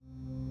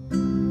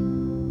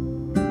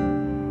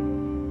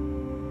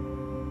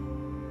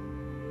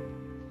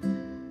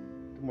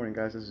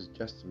morning, guys. This is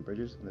Justin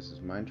Bridges, and this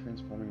is Mind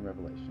Transforming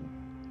Revelation.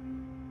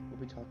 We'll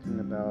be talking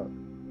about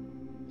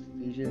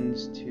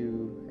Ephesians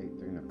 2, 8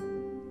 through 9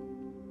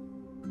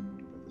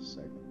 for this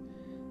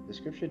segment. The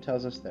scripture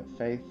tells us that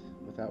faith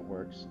without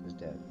works is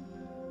dead.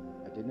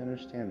 I didn't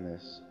understand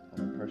this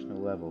on a personal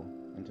level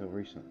until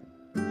recently.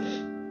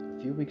 A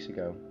few weeks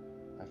ago,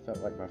 I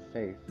felt like my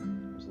faith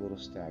was a little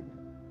stagnant.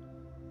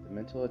 The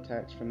mental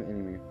attacks from the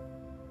enemy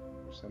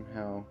were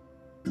somehow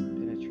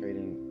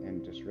penetrating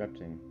and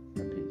disrupting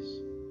my peace.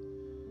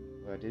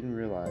 What I didn't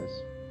realize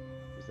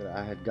was that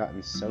I had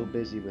gotten so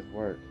busy with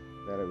work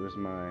that it was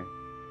my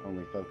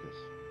only focus.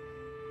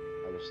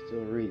 I was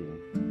still reading,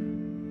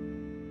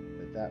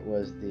 but that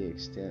was the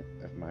extent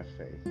of my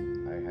faith.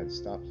 I had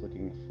stopped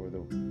looking for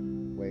the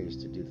ways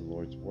to do the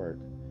Lord's work,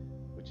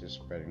 which is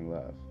spreading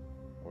love,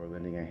 or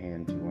lending a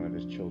hand to one of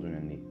His children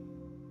in need.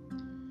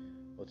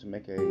 Well, to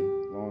make a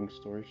long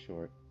story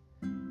short,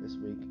 this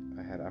week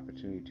I had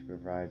opportunity to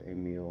provide a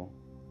meal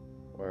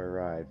or a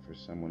ride for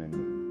someone in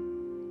need.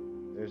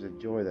 There's a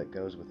joy that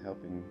goes with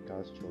helping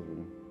God's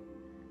children,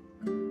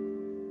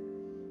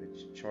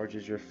 which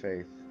charges your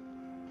faith,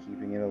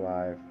 keeping it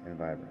alive and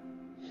vibrant.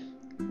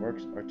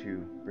 Works are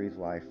to breathe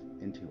life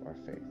into our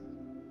faith.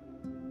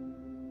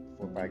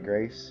 For by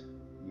grace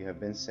you have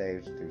been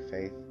saved through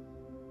faith,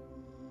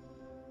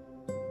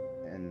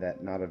 and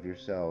that not of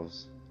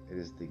yourselves, it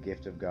is the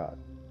gift of God,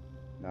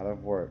 not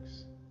of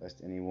works,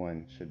 lest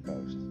anyone should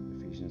boast.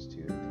 Ephesians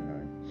 2, 8 through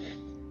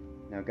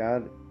 9. Now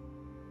God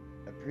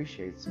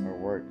appreciates our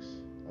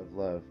works of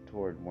love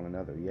toward one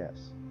another,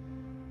 yes,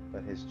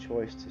 but His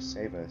choice to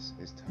save us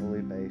is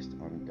totally based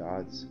on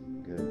God's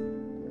good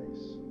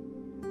grace.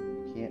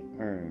 You can't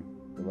earn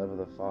the love of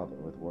the Father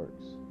with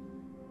works.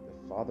 The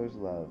Father's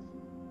love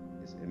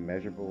is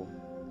immeasurable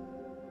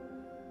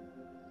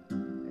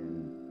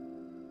and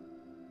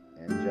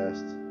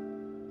just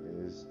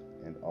is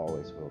and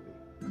always will be.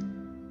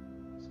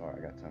 Sorry,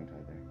 I got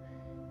tongue-tied there.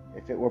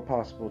 If it were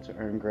possible to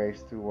earn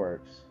grace through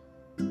works,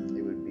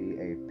 it would be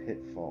a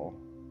pitfall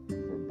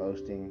for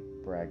boasting,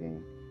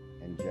 bragging,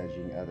 and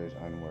judging others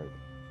unworthy.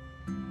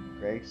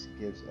 Grace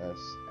gives us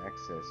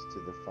access to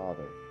the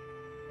Father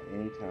at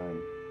any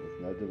time with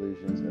no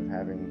delusions of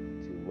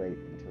having to wait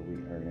until we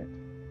earn it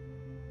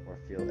or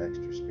feel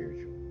extra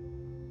spiritual.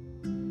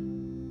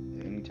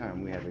 At any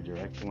time we have a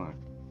direct line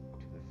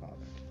to the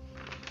Father.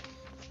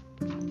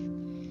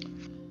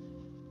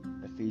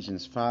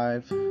 Ephesians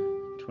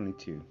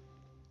 5:22.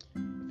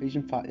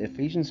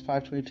 Ephesians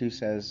 5:22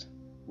 says,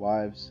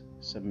 "Wives,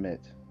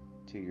 submit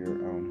to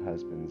your own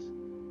husbands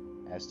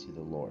as to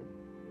the Lord."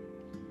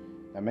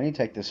 Now, many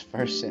take this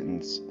first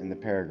sentence in the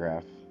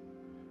paragraph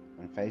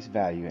on face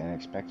value and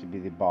expect to be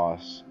the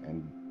boss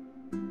and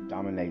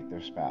dominate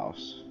their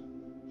spouse.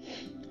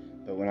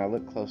 But when I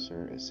look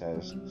closer, it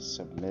says,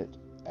 "Submit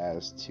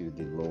as to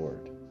the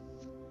Lord."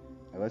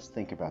 Now, let's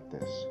think about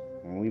this.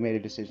 When we made a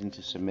decision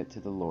to submit to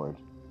the Lord,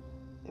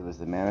 it was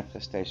the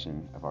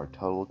manifestation of our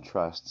total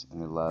trust in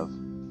the love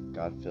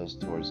God feels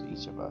towards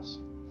each of us.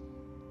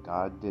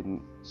 God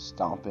didn't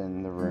stomp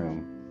in the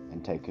room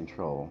and take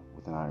control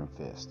with an iron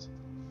fist.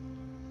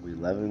 We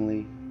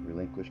lovingly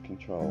relinquish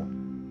control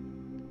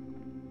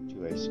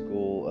to a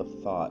school of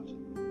thought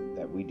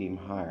that we deem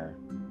higher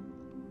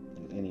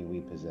than any we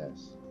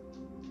possess.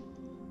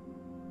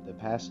 The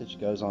passage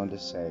goes on to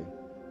say,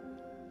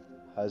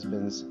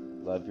 "Husbands,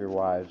 love your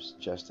wives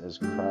just as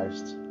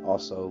Christ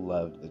also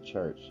loved the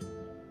church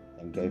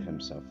and gave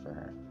Himself for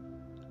her."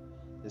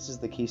 This is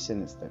the key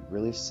sentence that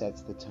really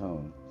sets the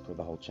tone for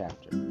the whole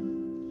chapter.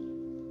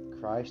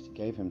 Christ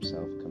gave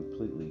Himself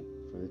completely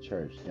for the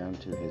church down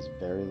to His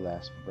very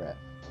last breath.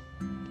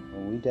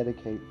 When we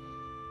dedicate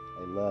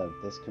a love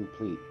this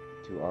complete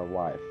to our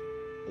wife,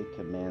 it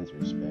commands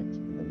respect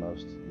in the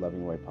most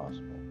loving way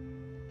possible.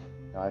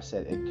 Now, I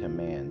said it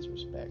commands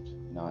respect,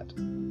 not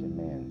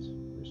demands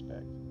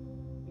respect.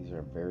 These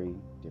are very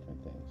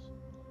different things.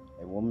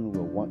 A woman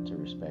will want to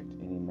respect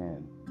any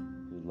man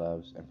who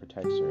loves and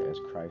protects her as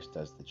Christ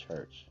does the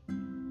church.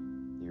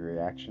 The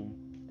reaction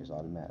is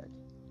automatic.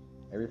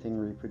 Everything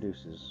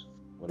reproduces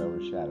what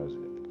overshadows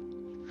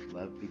it.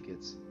 Love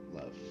begets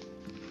love.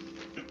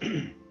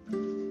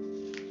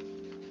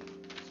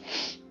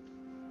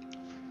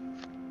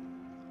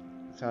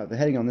 So the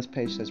heading on this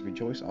page says,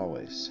 "Rejoice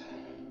always,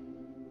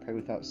 pray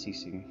without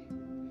ceasing,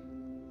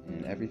 and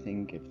in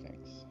everything give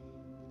thanks."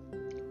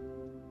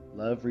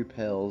 Love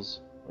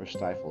repels or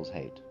stifles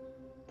hate.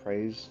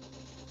 Praise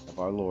of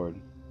our Lord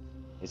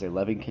is a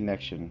loving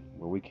connection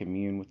where we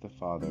commune with the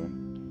Father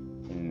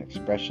in an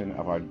expression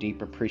of our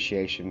deep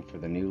appreciation for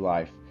the new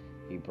life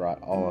He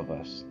brought all of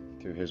us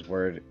through His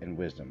word and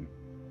wisdom.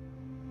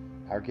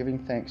 Our giving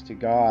thanks to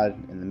God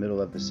in the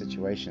middle of the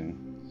situation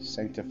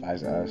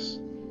sanctifies us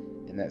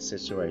in that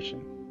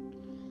situation.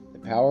 The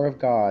power of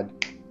God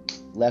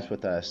left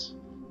with us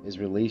is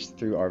released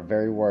through our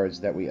very words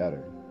that we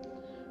utter.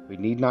 We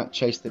need not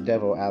chase the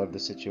devil out of the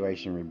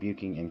situation,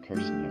 rebuking and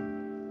cursing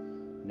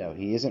him. No,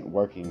 he isn't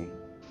working.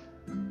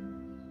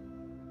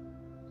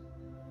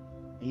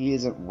 He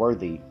isn't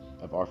worthy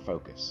of our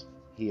focus.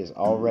 He is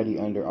already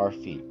under our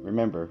feet.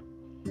 Remember,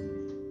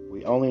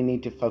 we only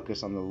need to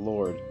focus on the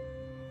Lord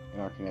and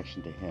our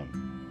connection to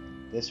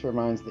Him. This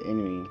reminds the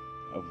enemy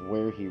of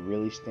where he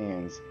really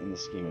stands in the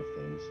scheme of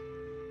things,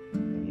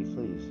 and he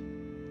flees.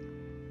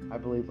 I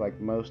believe,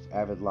 like most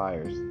avid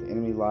liars, the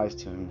enemy lies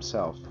to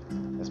himself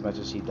as much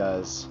as he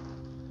does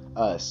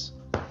us,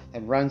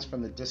 and runs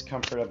from the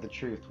discomfort of the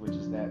truth, which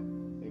is that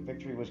a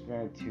victory was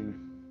granted to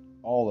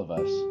all of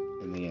us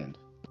in the end.